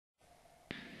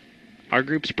Our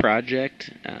group's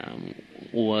project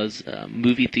was a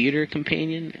movie theater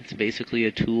companion. It's basically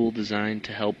a tool designed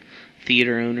to help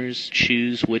theater owners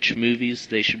choose which movies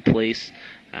they should place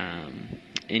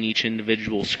in each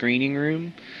individual screening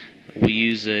room. We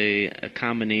use a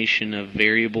combination of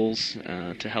variables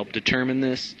to help determine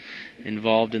this.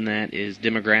 Involved in that is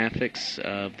demographics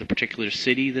of the particular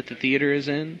city that the theater is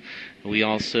in. We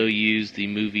also use the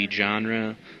movie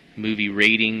genre, movie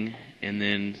rating, and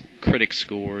then critic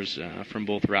scores from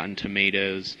both Rotten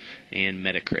Tomatoes and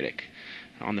Metacritic.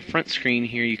 On the front screen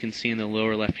here, you can see in the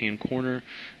lower left-hand corner,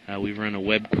 we've run a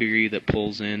web query that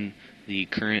pulls in the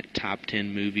current top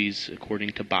 10 movies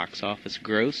according to box office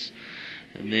gross.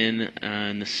 And then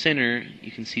in the center,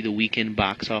 you can see the weekend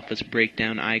box office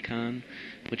breakdown icon,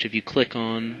 which if you click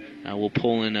on, will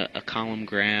pull in a column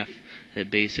graph that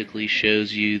basically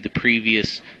shows you the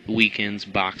previous weekend's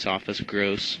box office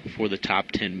gross for the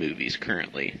top 10 movies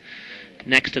currently.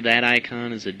 Next to that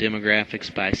icon is a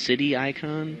demographics by city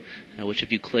icon, which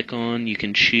if you click on, you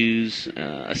can choose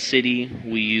a city.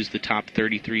 We use the top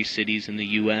 33 cities in the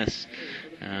U.S.,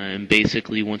 and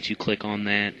basically once you click on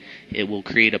that, it will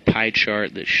create a pie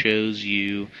chart that shows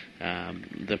you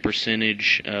the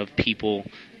percentage of people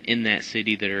in that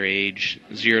city that are aged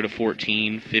 0 to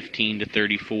 14, 15 to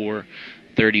 34,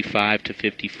 35 to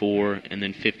 54, and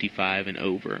then 55 and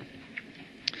over.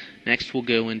 Next, we'll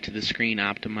go into the screen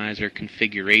optimizer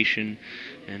configuration,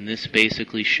 and this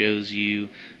basically shows you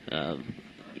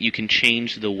you can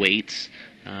change the weights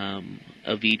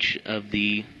of each of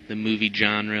the movie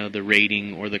genre, the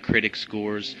rating, or the critic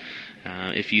scores.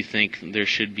 If you think there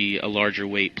should be a larger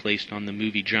weight placed on the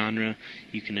movie genre,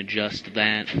 you can adjust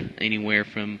that anywhere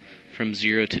from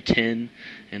 0 to 10.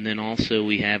 And then also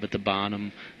we have at the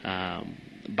bottom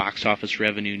box office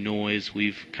revenue noise.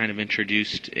 We've kind of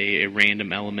introduced a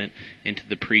random element into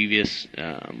the previous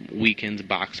weekend's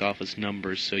box office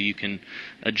numbers, so you can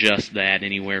adjust that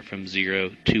anywhere from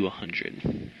 0 to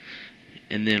 100.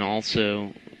 And then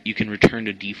also you can return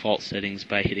to default settings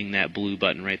by hitting that blue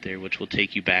button right there, which will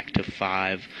take you back to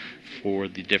 5 for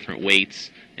the different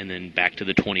weights, and then back to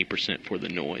the 20% for the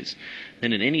noise.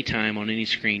 Then at any time on any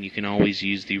screen, you can always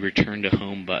use the return to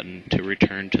home button to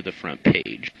return to the front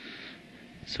page.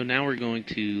 So now we're going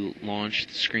to launch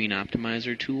the Screen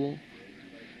Optimizer tool.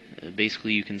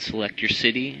 Basically, you can select your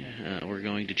city. We're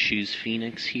going to choose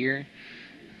Phoenix here.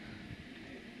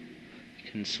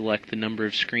 You can select the number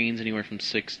of screens, anywhere from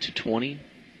 6 to 20.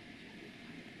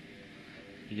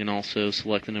 You can also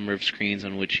select the number of screens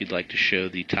on which you'd like to show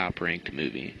the top-ranked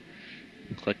movie.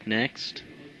 Click Next.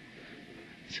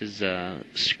 This is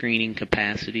screening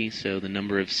capacity, so the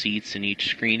number of seats in each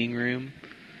screening room.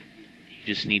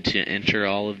 You just need to enter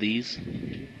all of these.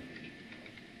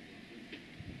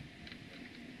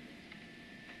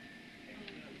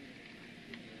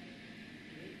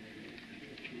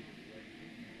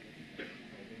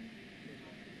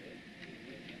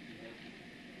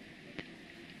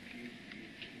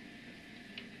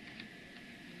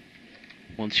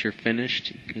 Once you're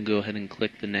finished, you can go ahead and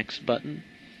click the Next button.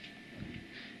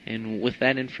 And with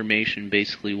that information,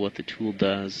 basically what the tool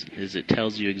does is it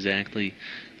tells you exactly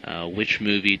which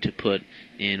movie to put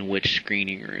in which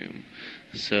screening room.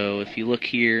 So if you look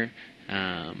here,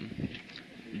 I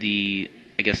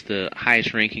guess the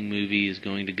highest ranking movie is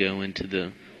going to go into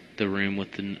the room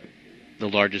with the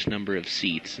largest number of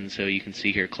seats. And so you can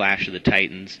see here Clash of the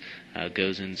Titans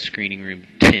goes in screening room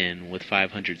 10 with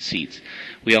 500 seats.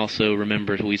 We also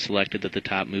we selected that the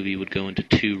top movie would go into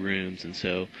 2 rooms, and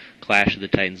so Clash of the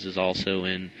Titans is also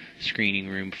in screening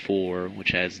room 4,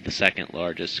 which has the second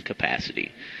largest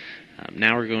capacity.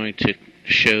 Now we're going to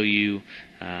show you,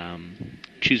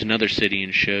 choose another city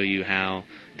and show you how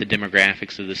the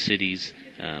demographics of the cities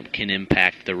can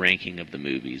impact the ranking of the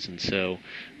movies. And so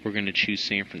we're going to choose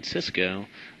San Francisco,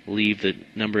 leave the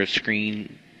number of screens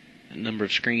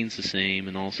the same,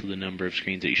 and also the number of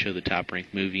screens that you show the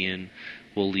top-ranked movie in.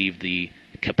 We'll leave the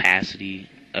capacity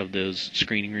of those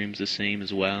screening rooms the same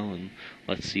as well, and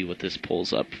let's see what this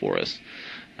pulls up for us.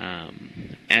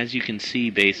 As you can see,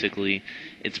 basically,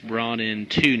 it's brought in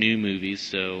 2 new movies.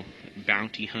 So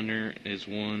Bounty Hunter is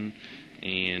one,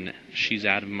 and She's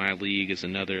Out of My League is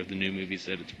another of the new movies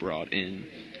that it's brought in.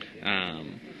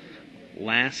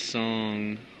 Last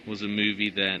Song was a movie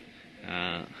that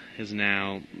has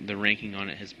now, the ranking on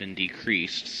it has been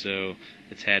decreased, so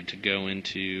it's had to go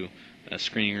into a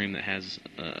screening room that has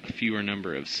a fewer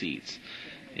number of seats.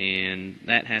 And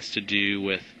that has to do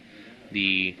with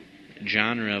the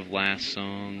genre of Last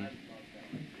Song.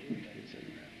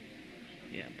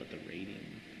 Yeah, but the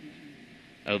rating.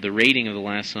 Oh, the rating of the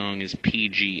Last Song is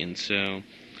PG, and so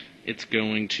it's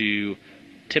going to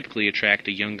typically attract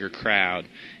a younger crowd.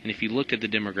 And if you looked at the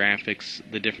demographics,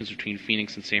 the difference between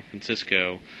Phoenix and San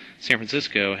Francisco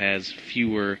has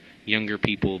fewer younger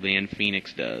people than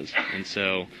Phoenix does. And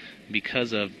so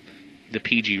because of the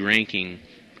PG ranking,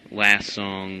 Last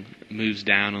Song moves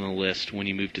down on the list when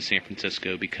you move to San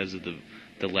Francisco because of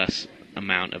the less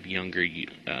amount of younger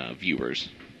viewers.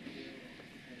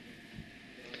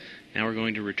 Now we're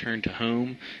going to return to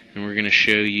home, and we're going to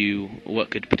show you what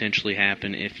could potentially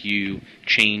happen if you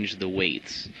change the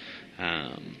weights.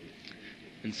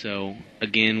 And so,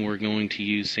 again, we're going to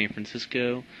use San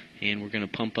Francisco, and we're going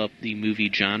to pump up the movie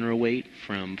genre weight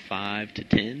from 5 to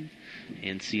 10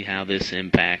 and see how this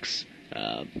impacts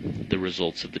the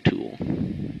results of the tool.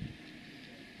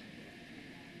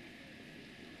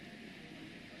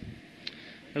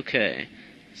 Okay,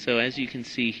 so as you can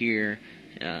see here,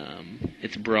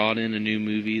 it's brought in a new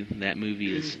movie. That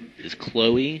movie is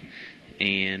Chloe,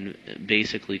 and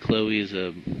basically Chloe is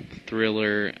a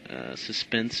thriller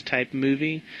suspense type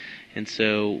movie, and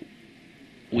so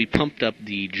we pumped up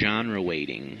the genre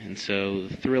weighting, and so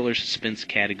the thriller suspense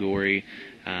category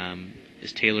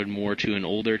is tailored more to an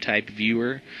older type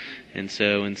viewer, and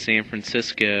so in San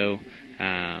Francisco,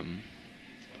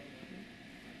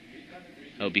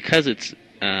 because it's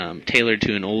tailored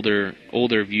to an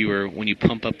older viewer, when you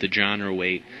pump up the genre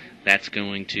weight, that's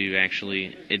going to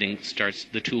actually,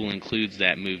 the tool includes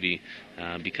that movie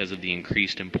because of the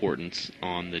increased importance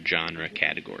on the genre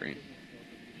category.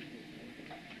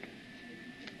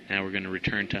 Now we're going to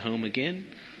return to home again.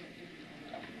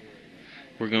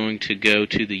 We're going to go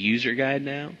to the user guide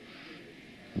now.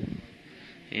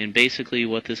 And basically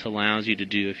what this allows you to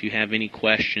do, if you have any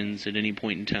questions at any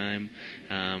point in time,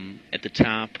 at the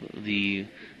top, the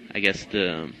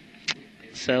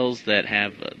cells that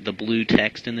have the blue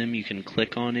text in them, you can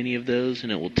click on any of those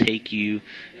and it will take you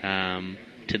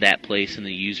to that place in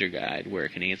the user guide where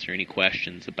it can answer any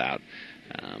questions about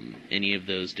any of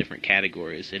those different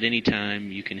categories. At any time,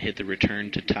 you can hit the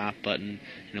return to top button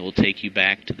and it will take you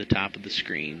back to the top of the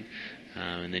screen.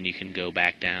 And then you can go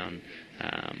back down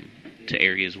to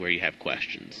areas where you have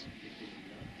questions.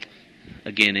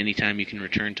 Again, anytime you can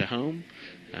return to home,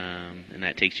 and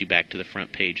that takes you back to the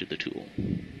front page of the tool.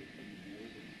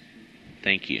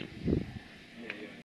 Thank you.